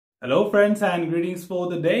Hello friends and greetings for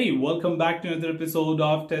the day. Welcome back to another episode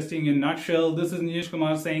of Testing in Nutshell. This is Nish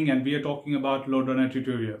Kumar Singh and we are talking about Loadrunner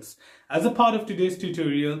tutorials. As a part of today's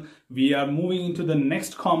tutorial, we are moving into the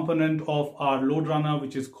next component of our Loadrunner,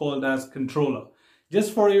 which is called as controller.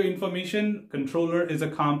 Just for your information, controller is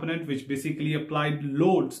a component which basically applied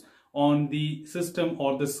loads on the system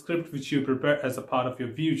or the script which you prepare as a part of your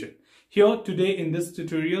Vusion. Here today in this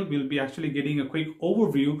tutorial, we'll be actually getting a quick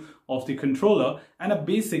overview of the controller and a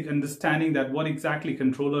basic understanding that what exactly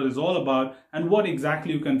controller is all about and what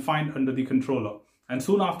exactly you can find under the controller. And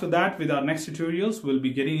soon after that, with our next tutorials, we'll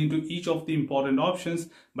be getting into each of the important options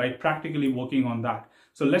by practically working on that.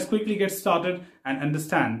 So let's quickly get started and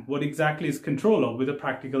understand what exactly is controller with a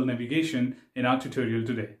practical navigation in our tutorial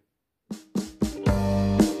today.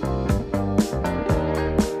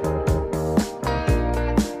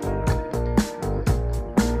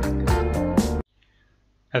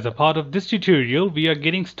 As a part of this tutorial, we are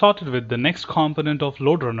getting started with the next component of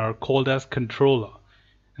Loadrunner called as controller.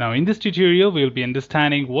 Now in this tutorial, we will be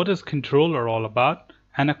understanding what is controller all about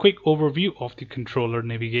and a quick overview of the controller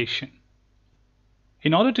navigation.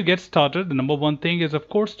 In order to get started, the number one thing is of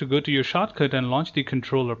course to go to your shortcut and launch the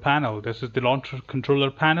controller panel. This is the launch controller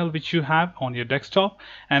panel which you have on your desktop,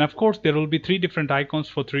 and of course there will be three different icons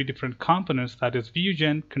for three different components, that is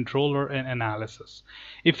Vusion, controller and analysis.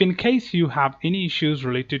 If in case you have any issues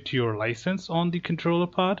related to your license on the controller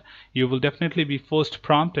part, you will definitely be first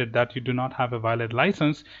prompted that you do not have a valid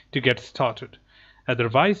license to get started.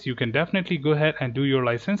 Otherwise, you can definitely go ahead and do your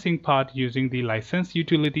licensing part using the license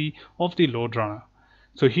utility of the Loadrunner.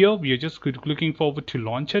 So here we are just looking forward to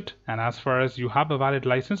launch it, and as far as you have a valid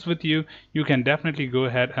license with you, you can definitely go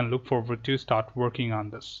ahead and look forward to start working on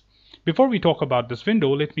this. Before we talk about this window,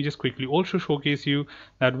 let me just quickly also showcase you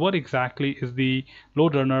that what exactly is the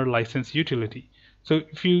Loadrunner license utility. So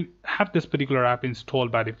if you have this particular app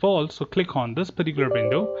installed by default, so click on this particular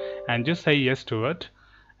window and just say yes to it,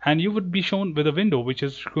 and you would be shown with a window which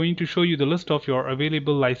is going to show you the list of your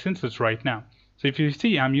available licenses right now. So if you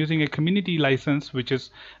see, I'm using a community license which is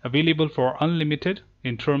available for unlimited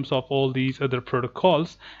in terms of all these other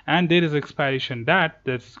protocols, and there is expiration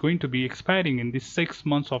that's going to be expiring in the 6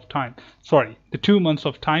 months of time. Sorry, the 2 months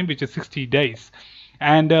of time, which is 60 days.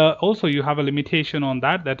 And also you have a limitation on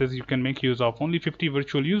that is you can make use of only 50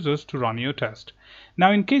 virtual users to run your test.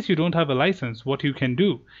 Now in case you don't have a license, what you can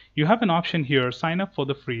do, you have an option here, sign up for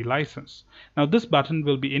the free license. Now this button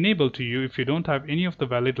will be enabled to you if you don't have any of the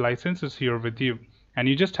valid licenses here with you, and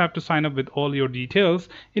you just have to sign up with all your details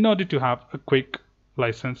in order to have a quick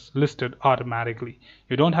license listed automatically.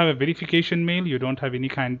 You don't have a verification mail, you don't have any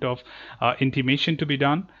kind of intimation to be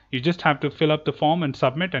done. You just have to fill up the form and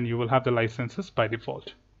submit, and you will have the licenses by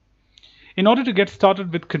default. In order to get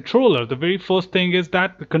started with controller, the very first thing is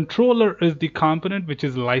that the controller is the component which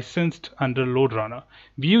is licensed under Loadrunner.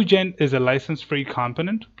 Vusion is a license-free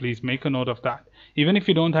component. Please make a note of that. Even if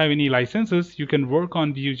you don't have any licenses, you can work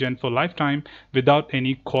on Vusion for lifetime without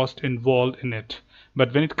any cost involved in it.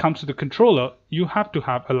 But when it comes to the controller, you have to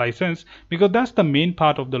have a license because that's the main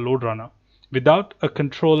part of the Loadrunner. Without a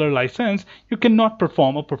controller license, you cannot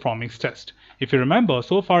perform a performance test. If you remember,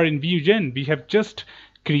 so far in Vusion, we have just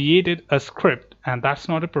created a script, and that's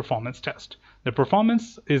not a performance test. The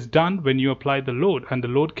performance is done when you apply the load, and the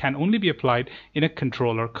load can only be applied in a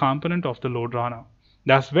controller component of the Loadrunner.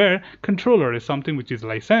 That's where controller is something which is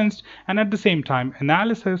licensed, and at the same time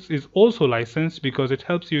analysis is also licensed because it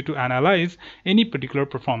helps you to analyze any particular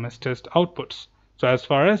performance test outputs. So as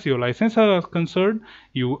far as your licenses are concerned,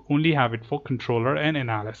 you only have it for controller and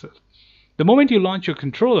analysis. The moment you launch your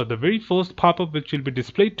controller, the very first pop-up which will be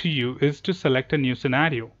displayed to you is to select a new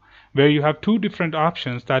scenario, where you have two different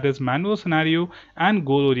options, that is manual scenario and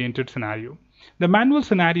goal-oriented scenario. The manual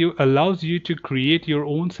scenario allows you to create your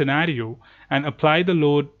own scenario and apply the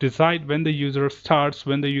load, decide when the user starts,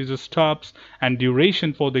 when the user stops, and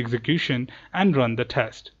duration for the execution, and run the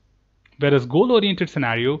test. Whereas goal-oriented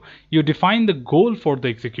scenario, you define the goal for the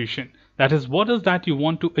execution. That is, what is that you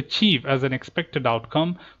want to achieve as an expected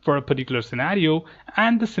outcome for a particular scenario,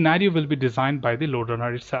 and the scenario will be designed by the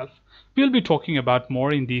Loadrunner itself. We'll be talking about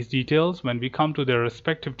more in these details when we come to their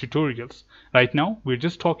respective tutorials. Right now, we're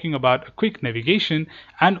just talking about a quick navigation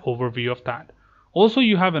and overview of that. Also,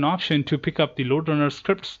 you have an option to pick up the Loadrunner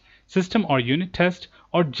scripts, system or unit test,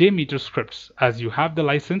 or JMeter scripts. As you have the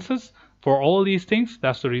licenses for all these things,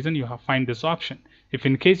 that's the reason you find this option. If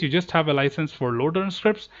in case you just have a license for Loadrunner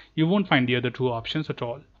scripts, you won't find the other two options at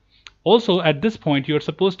all. Also, at this point, you're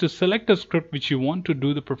supposed to select a script which you want to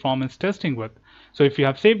do the performance testing with. So if you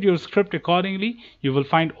have saved your script accordingly, you will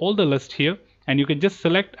find all the list here, and you can just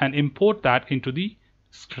select and import that into the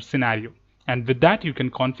scenario. And with that, you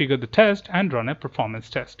can configure the test and run a performance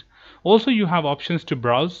test. Also, you have options to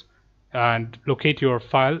browse and locate your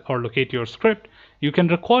file or locate your script. You can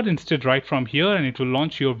record instead right from here, and it will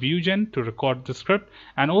launch your ViewGen to record the script.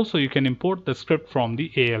 And also you can import the script from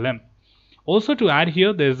the ALM. Also, to add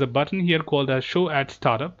here, there is a button here called as Show at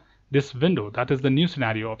Startup. This window, that is the new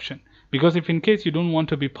scenario option. Because if in case you don't want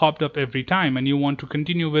to be popped up every time and you want to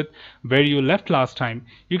continue with where you left last time,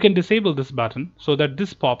 you can disable this button so that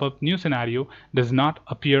this pop-up new scenario does not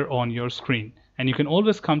appear on your screen. And you can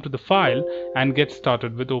always come to the file and get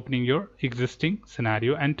started with opening your existing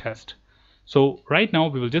scenario and test. So right now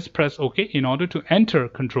we will just press OK. In order to enter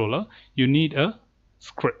controller, you need a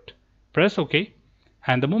script. Press OK.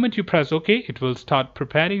 And the moment you press OK, it will start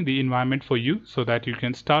preparing the environment for you so that you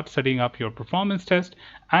can start setting up your performance test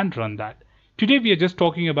and run that. Today we are just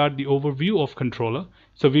talking about the overview of controller,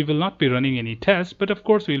 so we will not be running any tests, but of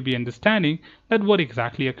course we'll be understanding that what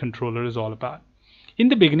exactly a controller is all about. In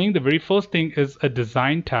the beginning, the very first thing is a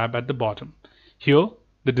design tab at the bottom. Here,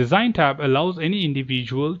 the design tab allows any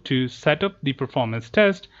individual to set up the performance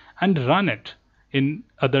test and run it in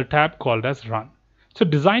other tab called as run. So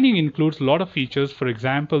designing includes a lot of features, for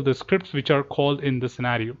example, the scripts which are called in the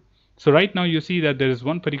scenario. So right now you see that there is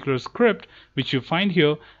one particular script which you find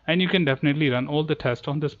here, and you can definitely run all the tests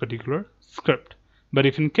on this particular script. But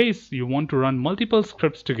if in case you want to run multiple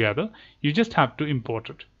scripts together, you just have to import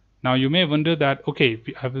it. Now you may wonder that, okay,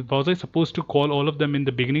 was I supposed to call all of them in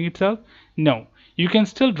the beginning itself? No, you can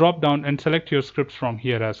still drop down and select your scripts from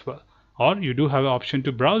here as well. Or you do have an option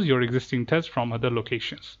to browse your existing tests from other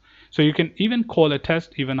locations. So you can even call a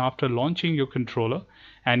test even after launching your controller,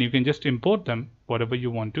 and you can just import them whatever you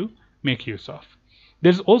want to make use of.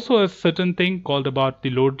 There's also a certain thing called about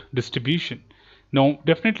the load distribution. Now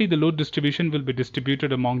definitely the load distribution will be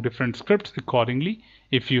distributed among different scripts accordingly.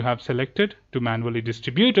 If you have selected to manually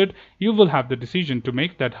distribute it, you will have the decision to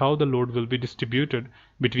make that how the load will be distributed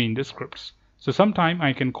between the scripts. So sometime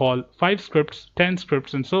I can call 5 scripts, 10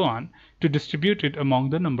 scripts and so on to distribute it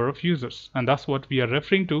among the number of users, and that's what we are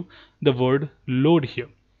referring to the word load here.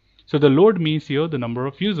 So the load means here the number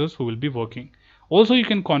of users who will be working. Also you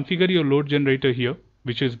can configure your load generator here,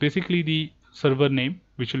 which is basically the server name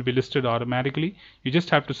which will be listed automatically. You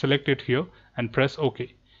just have to select it here and press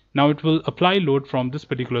OK. Now it will apply load from this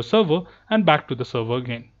particular server and back to the server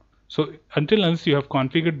again. So unless you have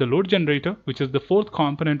configured the load generator, which is the fourth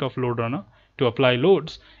component of Loadrunner, to apply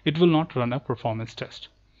loads, it will not run a performance test.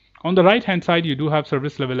 On the right hand side, you do have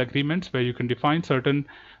service level agreements where you can define certain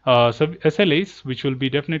SLAs, which will be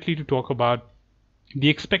definitely to talk about the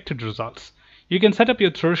expected results. You can set up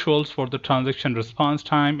your thresholds for the transaction response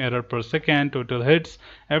time, error per second, total hits,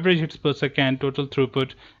 average hits per second, total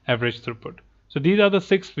throughput, average throughput. So these are the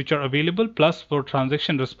 6 which are available. Plus for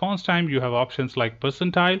transaction response time, you have options like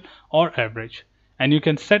percentile or average. And you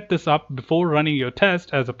can set this up before running your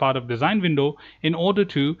test as a part of design window in order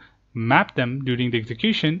to map them during the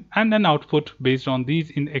execution, and then output based on these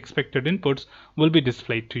expected inputs will be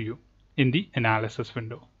displayed to you in the analysis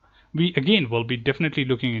window. We again will be definitely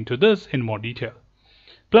looking into this in more detail.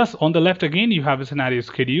 Plus on the left again you have a scenario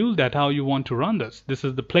schedule, that how you want to run this. This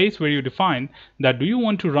is the place where you define that do you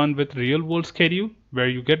want to run with real world schedule, where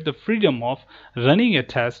you get the freedom of running a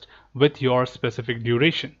test with your specific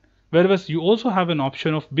duration. Whereas you also have an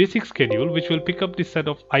option of basic schedule, which will pick up the set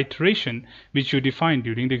of iteration which you define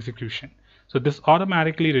during the execution. So this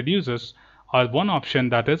automatically reduces one option,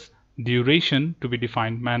 that is duration, to be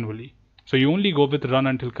defined manually. So you only go with run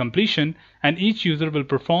until completion, and each user will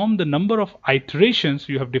perform the number of iterations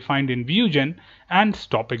you have defined in ViewGen and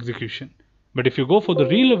stop execution. But if you go for the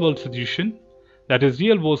real world solution, that is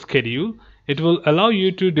real world schedule, it will allow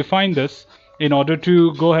you to define this in order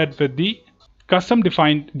to go ahead with the custom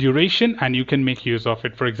defined duration, and you can make use of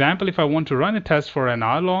it. For example, if I want to run a test for an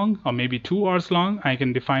hour long or maybe 2 hours long, I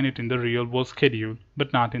can define it in the real world schedule,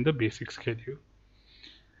 but not in the basic schedule.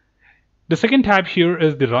 The second tab here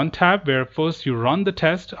is the run tab, where first you run the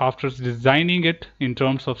test after designing it in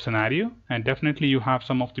terms of scenario, and definitely you have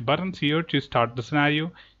some of the buttons here to start the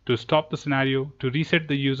scenario, to stop the scenario, to reset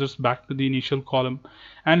the users back to the initial column,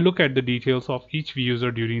 and look at the details of each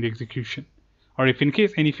user during the execution. Or if in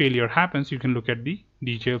case any failure happens, you can look at the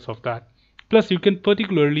details of that. Plus you can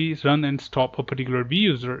particularly run and stop a particular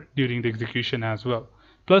user during the execution as well.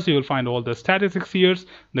 Plus you will find all the statistics here,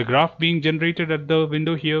 the graph being generated at the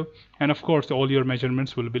window here, and of course all your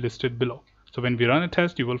measurements will be listed below. So when we run a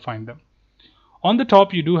test, you will find them. On the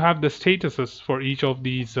top you do have the statuses for each of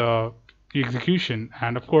these execution,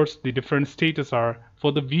 and of course the different status are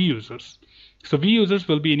for the V users. So V users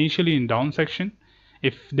will be initially in down section.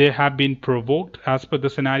 If they have been provoked as per the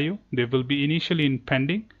scenario, they will be initially in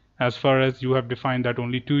pending, as far as you have defined that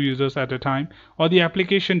only 2 users at a time, or the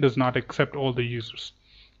application does not accept all the users.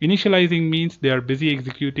 Initializing means they are busy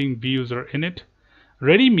executing vuser init.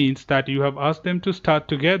 Ready means that you have asked them to start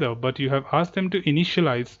together, but you have asked them to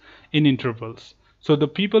initialize in intervals. So the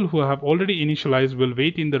people who have already initialized will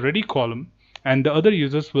wait in the ready column and the other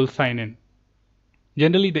users will sign in.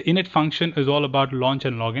 Generally, the init function is all about launch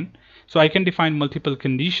and login. So I can define multiple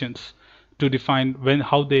conditions to define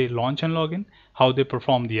how they launch and login, how they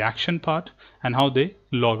perform the action part, and how they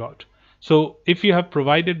log out. So if you have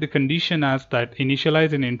provided the condition as that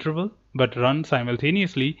initialize in interval but run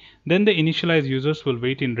simultaneously, then the initialize users will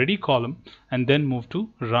wait in ready column and then move to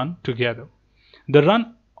run together. The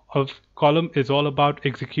run of column is all about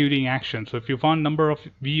executing action. So if you found number of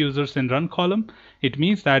v users in run column, it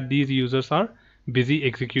means that these users are busy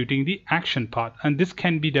executing the action part, and this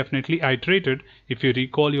can be definitely iterated if you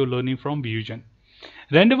recall your learning from Vusion.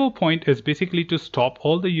 Rendezvous point is basically to stop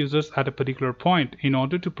all the users at a particular point in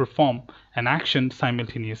order to perform an action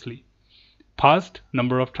simultaneously. Passed,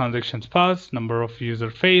 number of transactions passed, number of user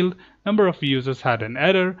failed, number of users had an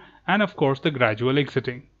error, and of course the gradual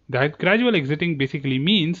exiting. That gradual exiting basically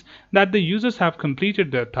means that the users have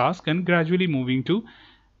completed their task and gradually moving to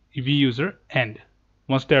vuser end.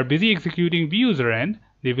 Once they are busy executing vuser end,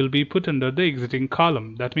 they will be put under the exiting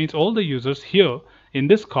column. That means all the users here in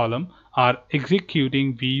this column are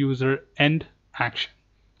executing vuser end action.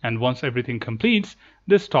 And once everything completes,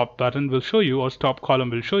 this stop button will show you, or stop column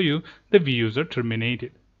will show you, the vuser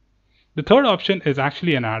terminated. The third option is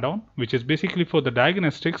actually an add-on, which is basically for the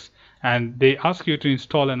diagnostics, and they ask you to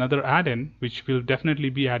install another add-in, which will definitely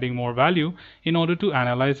be adding more value in order to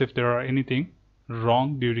analyze if there are anything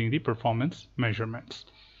wrong during the performance measurements.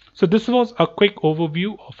 So this was a quick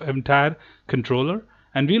overview of entire controller,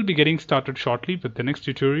 and we'll be getting started shortly with the next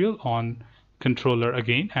tutorial on controller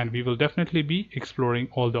again, and we will definitely be exploring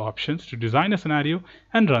all the options to design a scenario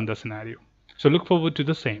and run the scenario. So look forward to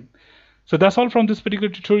the same. So that's all from this particular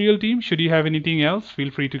tutorial, team. Should you have anything else,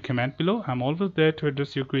 feel free to comment below. I'm always there to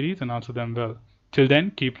address your queries and answer them well. Till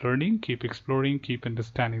then, keep learning, keep exploring, keep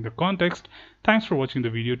understanding the context. Thanks for watching the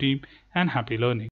video, team, and happy learning.